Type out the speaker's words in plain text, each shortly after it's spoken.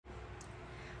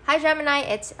Hi Gemini,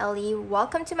 it's Ellie.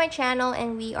 Welcome to my channel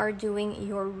and we are doing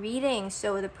your reading.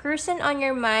 So the person on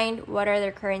your mind, what are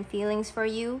their current feelings for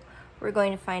you? We're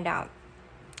going to find out.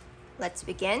 Let's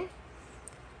begin.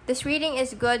 This reading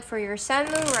is good for your Sun,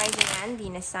 Moon, Rising, and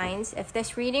Venus signs. If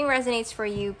this reading resonates for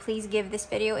you, please give this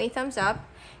video a thumbs up.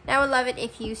 And I would love it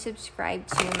if you subscribe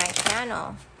to my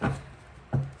channel.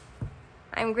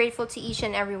 I'm grateful to each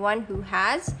and everyone who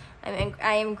has. I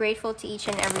am grateful to each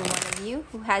and every one of you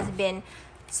who has been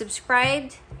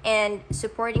subscribed and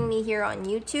supporting me here on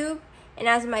YouTube. And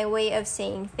as my way of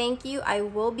saying thank you, I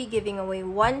will be giving away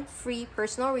one free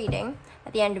personal reading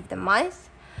at the end of the month.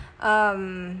 I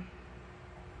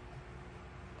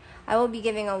will be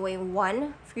giving away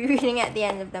one free reading at the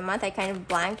end of the month. I kind of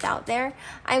blanked out there.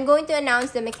 I'm going to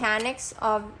announce the mechanics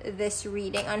of this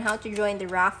reading on how to join the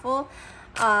raffle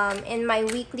in my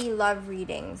weekly love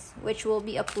readings, which will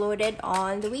be uploaded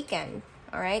on the weekend.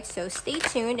 Alright, so stay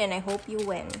tuned and I hope you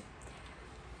win.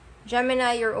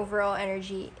 Gemini,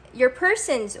 your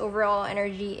person's overall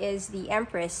energy is the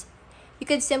Empress. You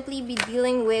could simply be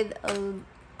dealing with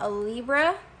a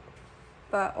Libra,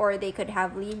 or they could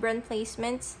have Libran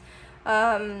placements.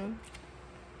 The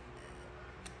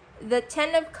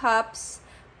Ten of Cups,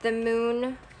 the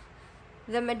Moon,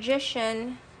 the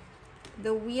Magician,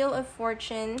 the Wheel of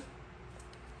Fortune,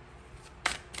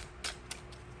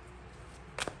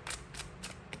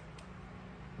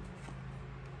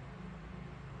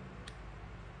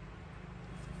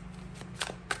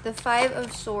 the Five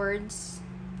of Swords,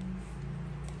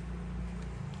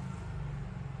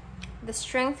 the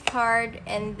Strength card,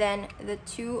 and then the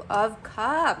Two of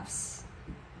Cups.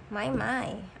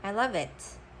 My, I love it.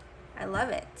 I love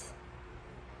it.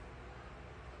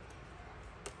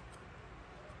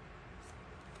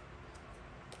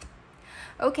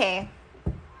 Okay.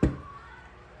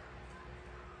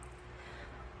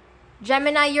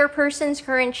 Gemini, your person's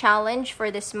current challenge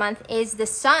for this month is the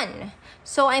Sun.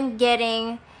 So I'm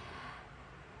getting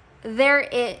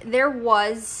there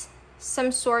was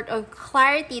some sort of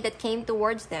clarity that came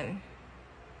towards them.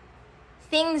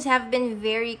 Things have been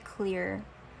very clear.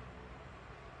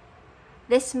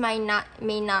 This may not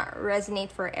resonate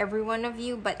for every one of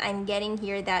you, but I'm getting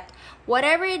here that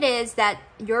whatever it is that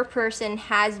your person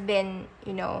has been,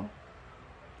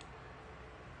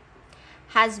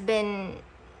 has been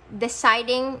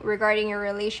deciding regarding your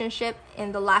relationship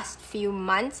in the last few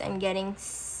months, I'm getting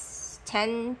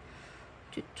 10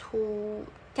 to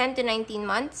 19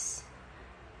 months.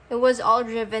 It was all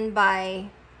driven by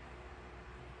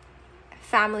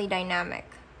family dynamic.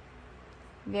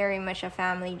 Very much a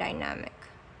family dynamic.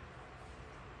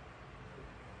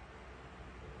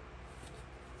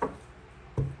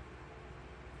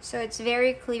 So it's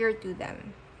very clear to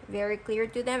them. Very clear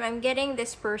to them. I'm getting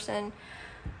this person.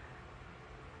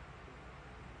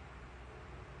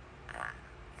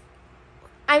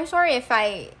 I'm sorry if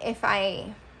I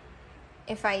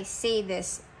say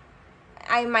this,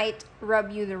 I might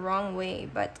rub you the wrong way,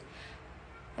 but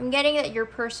I'm getting that your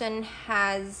person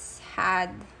does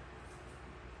have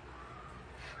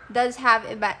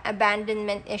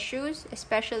abandonment issues,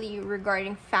 especially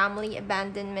regarding family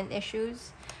abandonment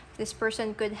issues. This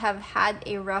person could have had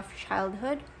a rough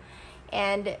childhood,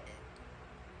 and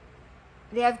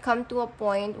they have come to a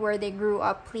point where they grew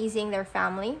up pleasing their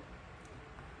family,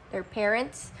 their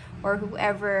parents, or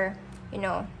whoever,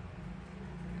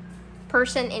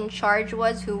 person in charge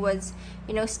was, who was,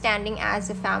 standing as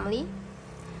a family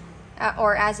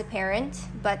or as a parent.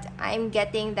 But I'm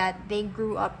getting that they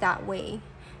grew up that way.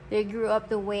 They grew up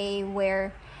the way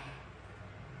where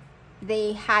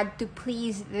they had to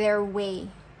please their way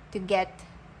to get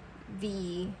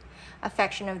the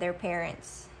affection of their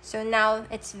parents. So now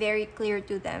it's very clear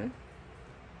to them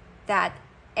that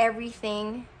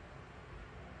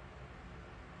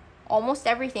almost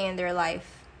everything in their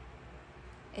life,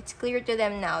 it's clear to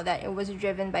them now that it was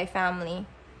driven by family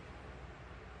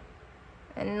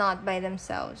and not by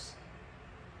themselves.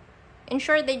 In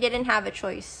short, they didn't have a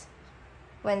choice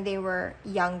when they were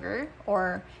younger,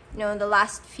 or until the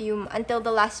last few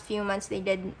months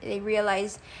they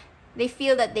realized, they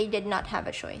feel that they did not have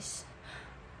a choice.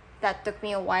 That took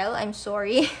me a while, I'm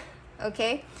sorry.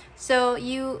 Okay, so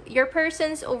your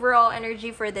person's overall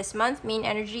energy for this month, main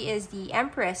energy, is the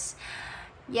Empress.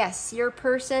 Yes, your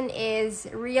person is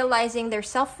realizing their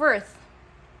self-worth,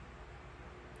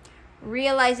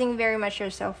 realizing very much your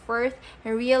self-worth,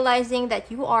 and realizing that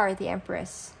you are the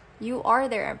Empress. You are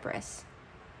their Empress.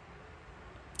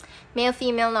 Male,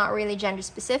 female, not really gender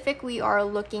specific. We are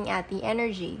looking at the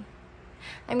energy.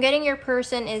 I'm getting your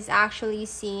person is actually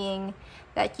seeing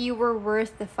that you were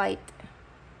worth the fight.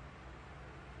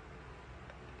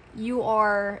 You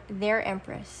are their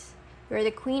empress. You're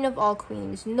the queen of all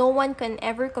queens. No one can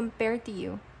ever compare to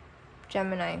you,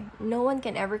 Gemini. No one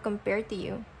can ever compare to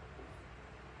you.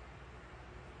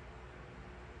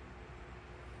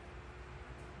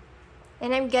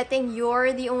 And I'm getting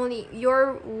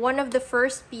you're one of the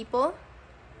first people,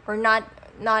 or not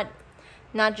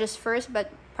just first,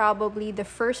 but probably the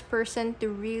first person to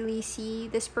really see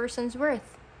this person's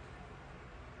worth.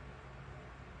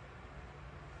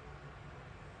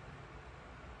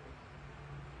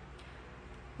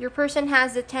 Your person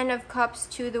has the 10 of Cups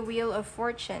to the Wheel of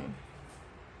Fortune.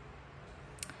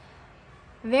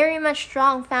 Very much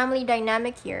strong family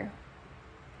dynamic here.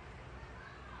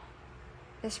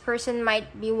 This person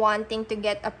might be wanting to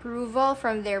get approval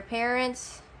from their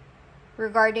parents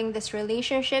regarding this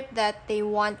relationship that they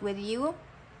want with you.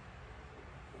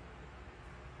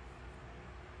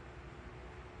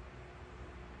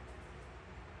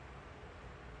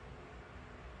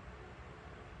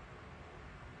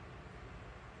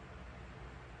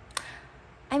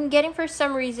 I'm getting for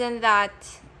some reason that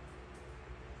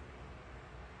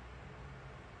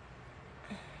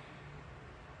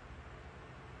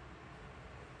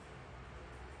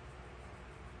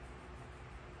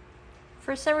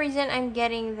I'm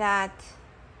getting that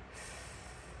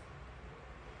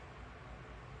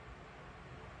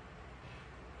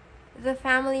the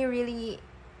family really,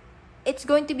 it's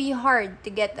going to be hard to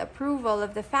get approval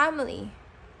of the family.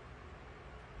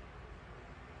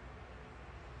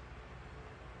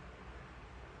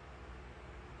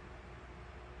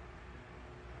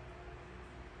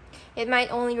 It might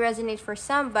only resonate for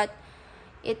some, but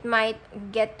it might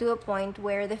get to a point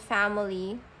where the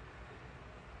family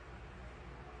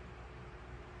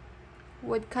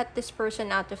would cut this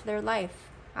person out of their life,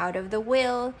 out of the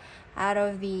will, out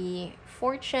of the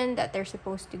fortune that they're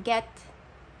supposed to get.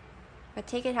 But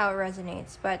take it how it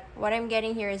resonates. But what I'm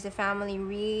getting here is the family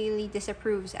really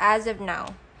disapproves as of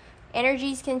now.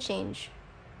 Energies can change.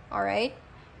 All right?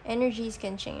 Energies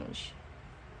can change.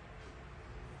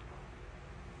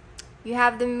 You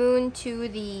have the Moon to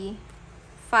the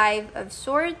 5 of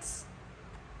Swords.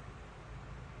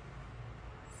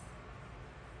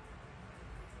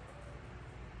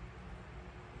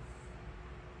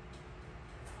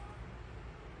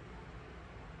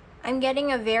 I'm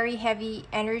getting a very heavy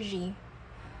energy.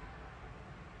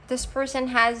 This person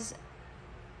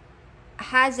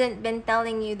hasn't been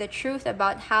telling you the truth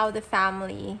about how the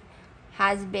family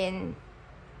has been,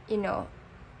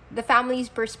 the family's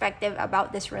perspective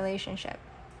about this relationship,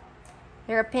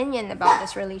 their opinion about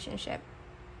this relationship.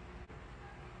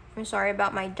 I'm sorry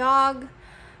about my dog.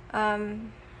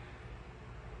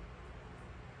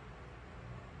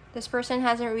 This person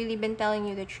hasn't really been telling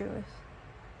you the truth.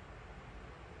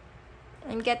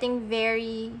 I'm getting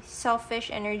very selfish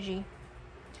energy.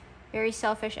 Very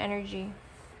selfish energy.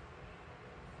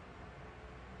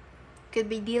 Could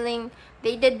be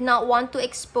they did not want to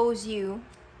expose you.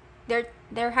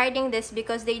 They're hiding this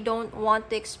because they don't want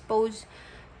to expose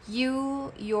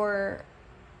you, your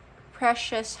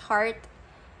precious heart,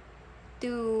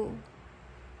 to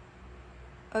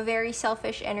a very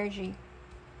selfish energy.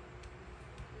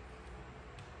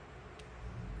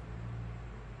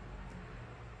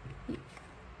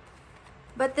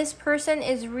 But this person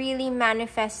is really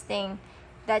manifesting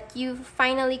that you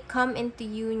finally come into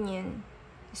union.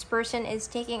 This person is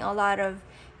taking a lot of,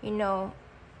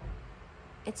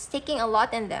 it's taking a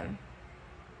lot in them.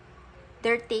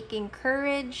 They're taking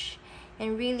courage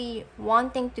and really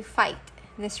wanting to fight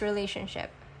this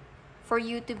relationship for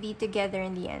you to be together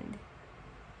in the end.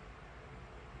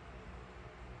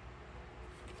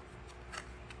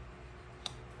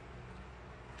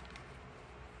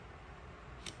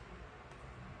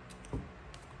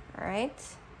 All right.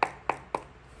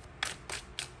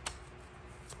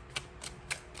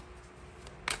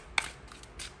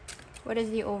 What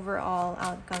is the overall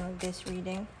outcome of this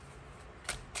reading?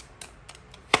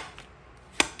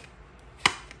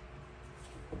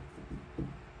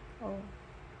 Oh.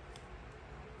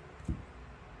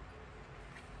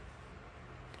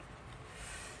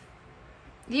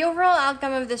 The overall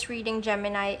outcome of this reading,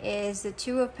 Gemini, is the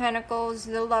 2 of Pentacles,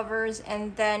 the Lovers,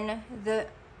 and then the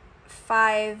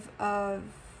 5 of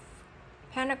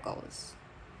Pentacles.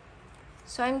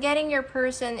 So I'm getting your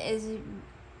person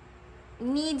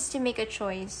needs to make a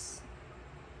choice.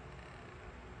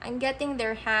 I'm getting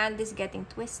their hand is getting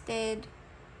twisted.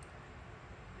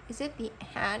 Is it the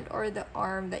hand or the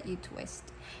arm that you twist?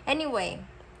 Anyway,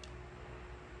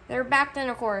 they're backed in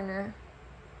a corner,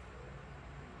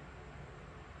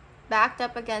 backed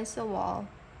up against the wall.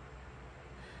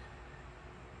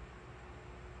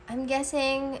 I'm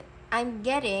getting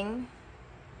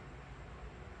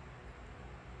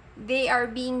they are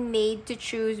being made to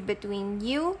choose between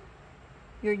you,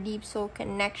 your deep soul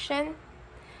connection,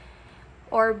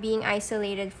 or being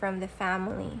isolated from the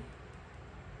family.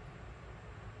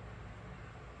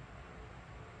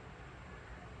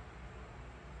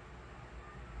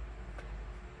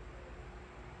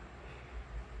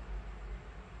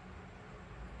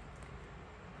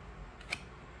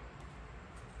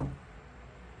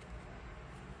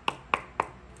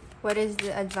 What is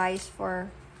the advice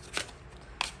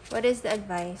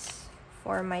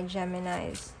for my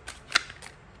Geminis?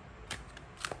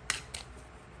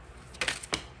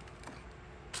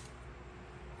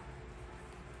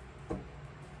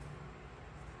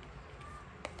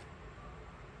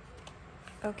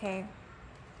 Okay.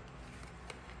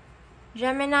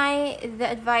 Gemini, the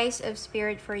advice of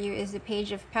Spirit for you is the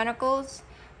Page of Pentacles,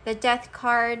 the Death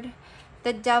card,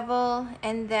 the Devil,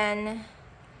 and then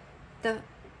the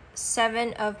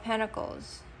Seven of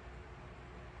Pentacles.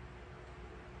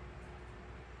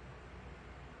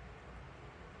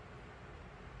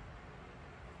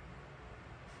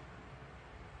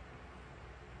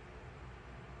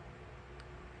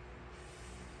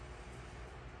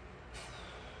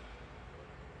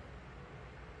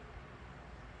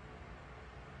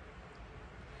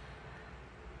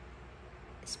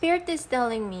 Spirit is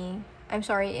telling me, I'm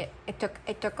sorry, it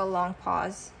took a long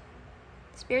pause.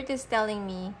 Spirit is telling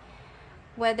me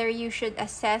whether you should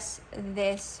assess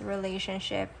this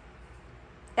relationship,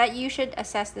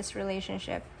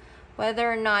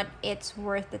 whether or not it's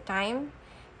worth the time,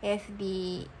 if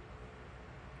the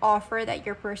offer that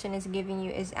your person is giving you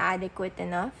is adequate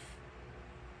enough.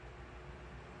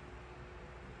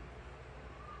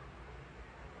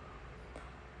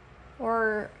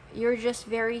 Or you're just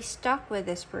very stuck with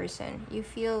this person. You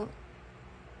feel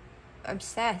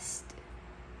obsessed.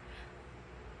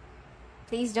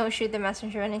 Please don't shoot the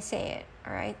messenger when I say it,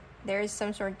 all right? There is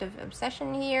some sort of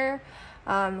obsession here,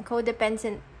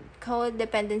 codependency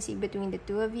between the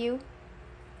two of you.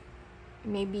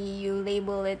 Maybe you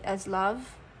label it as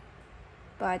love,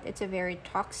 but it's a very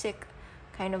toxic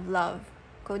kind of love.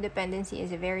 Codependency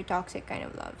is a very toxic kind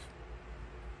of love.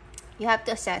 You have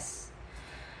to assess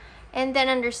and then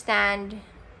understand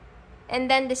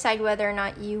and then decide whether or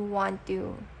not you want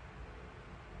to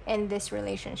end this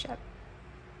relationship.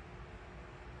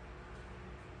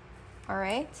 All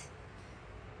right?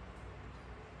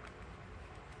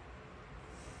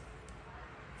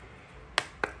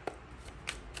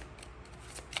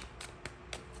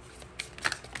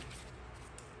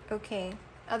 Okay.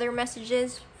 Other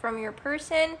messages from your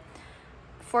person.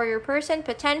 For your person,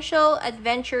 potential,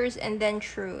 adventures, and then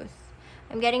truth.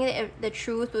 I'm getting the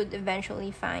truth would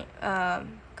eventually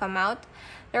come out.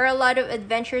 There are a lot of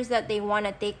adventures that they want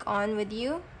to take on with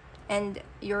you, and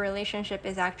your relationship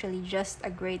is actually just a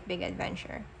great big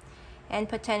adventure. And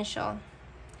potential.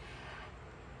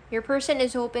 Your person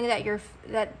is hoping that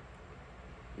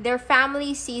their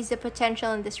family sees the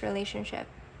potential in this relationship.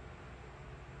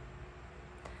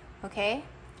 Okay?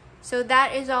 So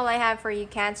that is all I have for you,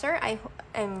 Cancer.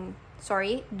 I'm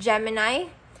sorry, Gemini.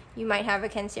 You might have a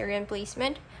Cancerian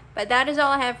placement. But that is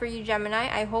all I have for you, Gemini.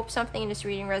 I hope something in this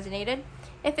reading resonated.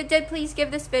 If it did, please give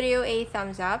this video a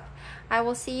thumbs up. I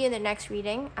will see you in the next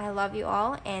reading. I love you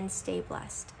all and stay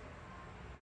blessed.